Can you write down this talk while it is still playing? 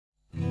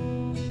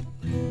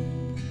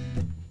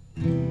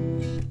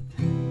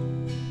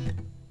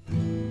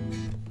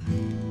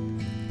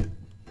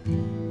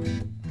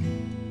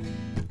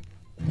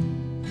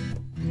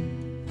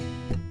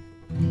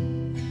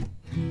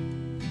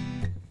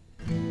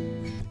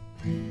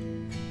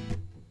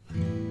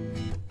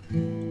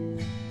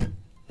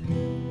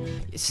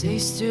say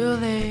it's too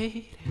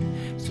late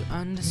to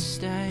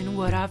understand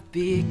what I've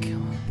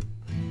become.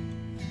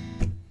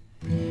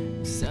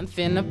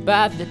 Something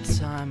about the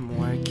time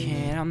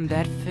working on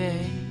that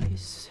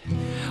face.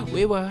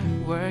 We were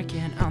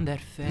working on that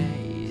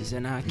face,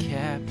 and I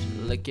kept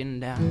looking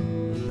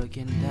down,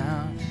 looking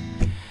down.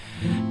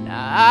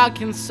 Now I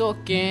can't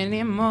talk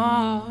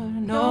anymore.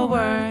 No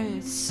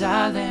words,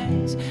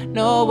 silence.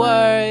 No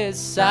words,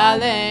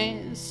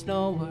 silence.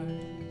 No words.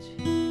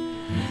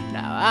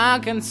 Now I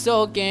can't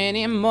talk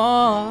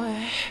anymore.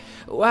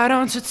 Why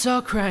don't you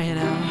talk right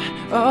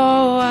now?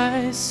 Oh,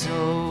 I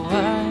so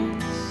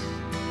was.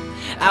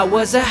 I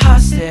was a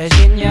hostage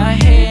in your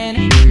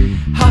hand.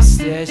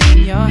 Hostage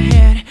in your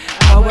hand.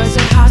 I was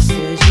a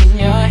hostage in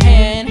your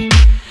hand.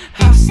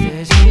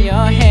 Hostage in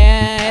your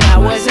hand. I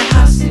was a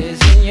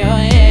hostage in your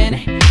hand.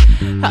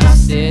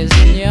 Hostage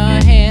in your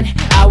hand.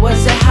 I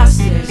was a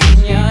hostage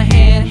in your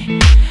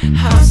hand.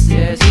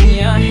 Hostage in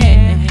your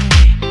hand.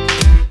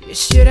 You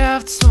should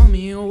have told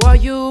me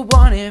what you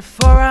wanted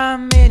for a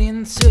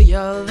minute to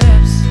your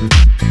lips.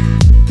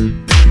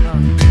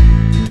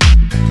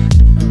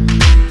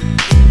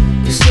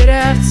 You should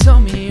have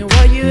told me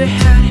what you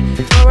had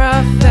before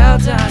I fell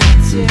down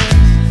in tears.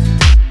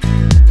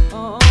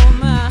 Oh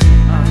my.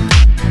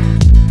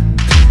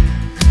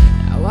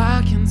 Now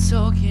I can't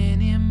talk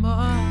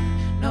anymore.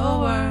 No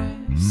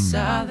words,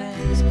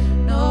 silence.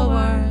 No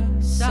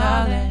words,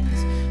 silence.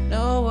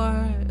 No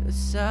words,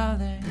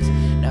 silence.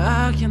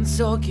 Now I can't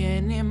talk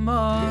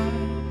anymore.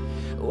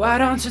 Why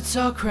don't you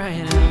talk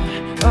right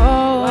now?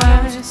 Oh,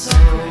 why don't you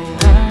talk right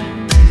now?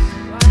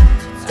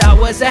 I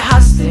was a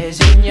hostage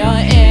in your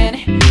hand.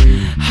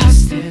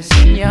 Hostage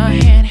in your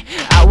hand.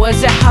 I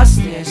was a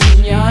hostage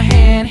in your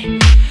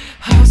hand.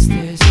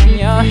 Hostage in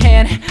your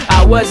hand.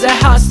 I was a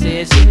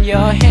hostage in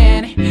your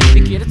hand.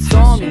 You could have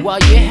told me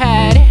what you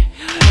had.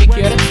 You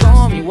could have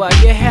told me what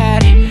you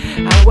had.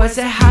 I was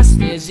a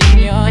hostage in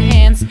your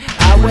hands.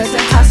 I was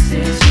a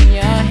hostage in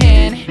your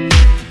hand.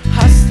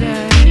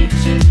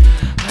 Hostage.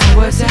 I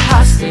was a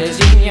hostage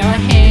in your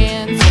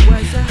hands. I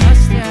was a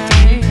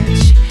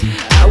hostage.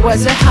 I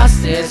was a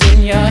hostage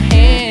in your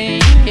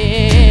hand.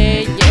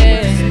 Yeah.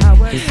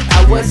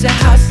 I was a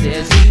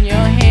hostage in your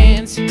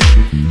hands.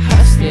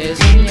 Hostage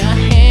in your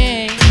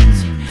hands.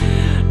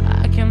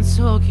 I can't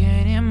talk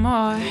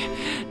anymore.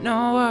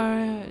 No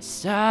words,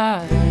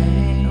 silence.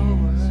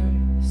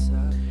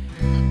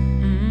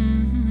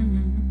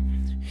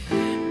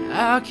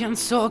 I can't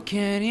talk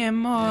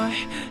anymore.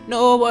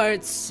 No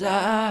words,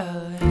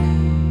 silence.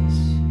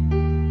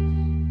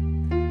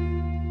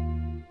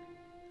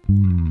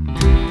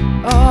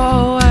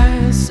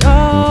 Always,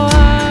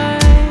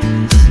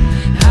 always.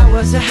 I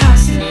was a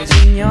hostage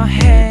in your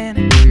hand.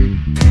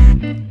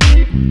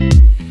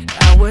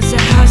 I was a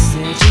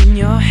hostage in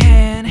your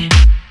hand.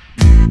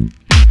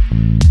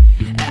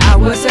 I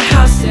was a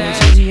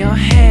hostage in your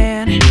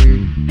hand.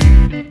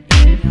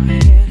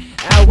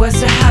 I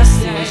was a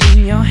hostage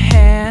in your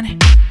hand.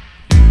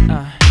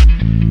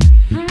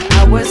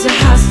 I was a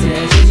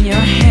hostage in your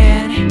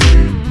hand.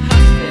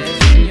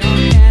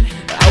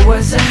 I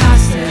was a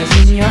hostage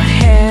in your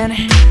hand.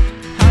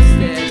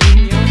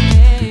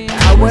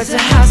 I was a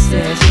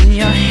hostage in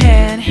your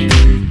hand.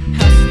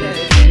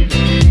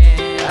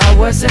 I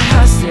was a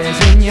hostage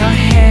in your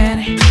hand.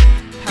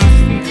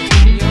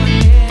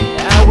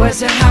 I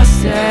was a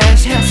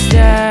hostage,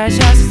 hostage,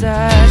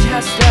 hostage,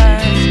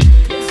 hostage.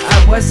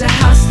 I was a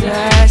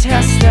hostage,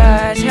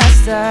 hostage,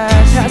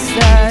 hostage,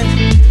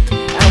 hostage.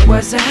 I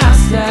was a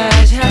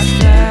hostage,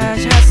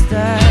 hostage,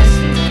 hostage.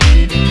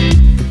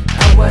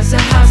 I was a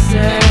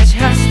hostage,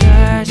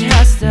 hostage,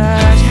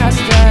 hostage,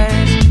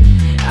 hostage.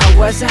 I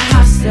was a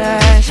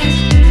hostage.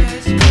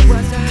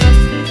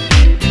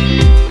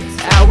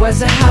 I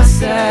was a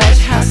hostage,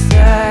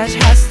 hostage,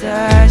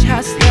 hostage,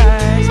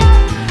 hostage.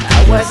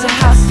 I was a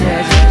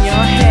hostage in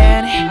your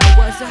hand. I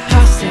was a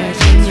hostage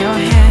in your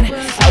hand.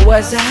 I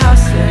was a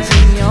hostage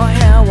in your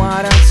hand.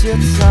 Why don't you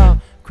talk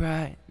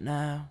right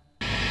now?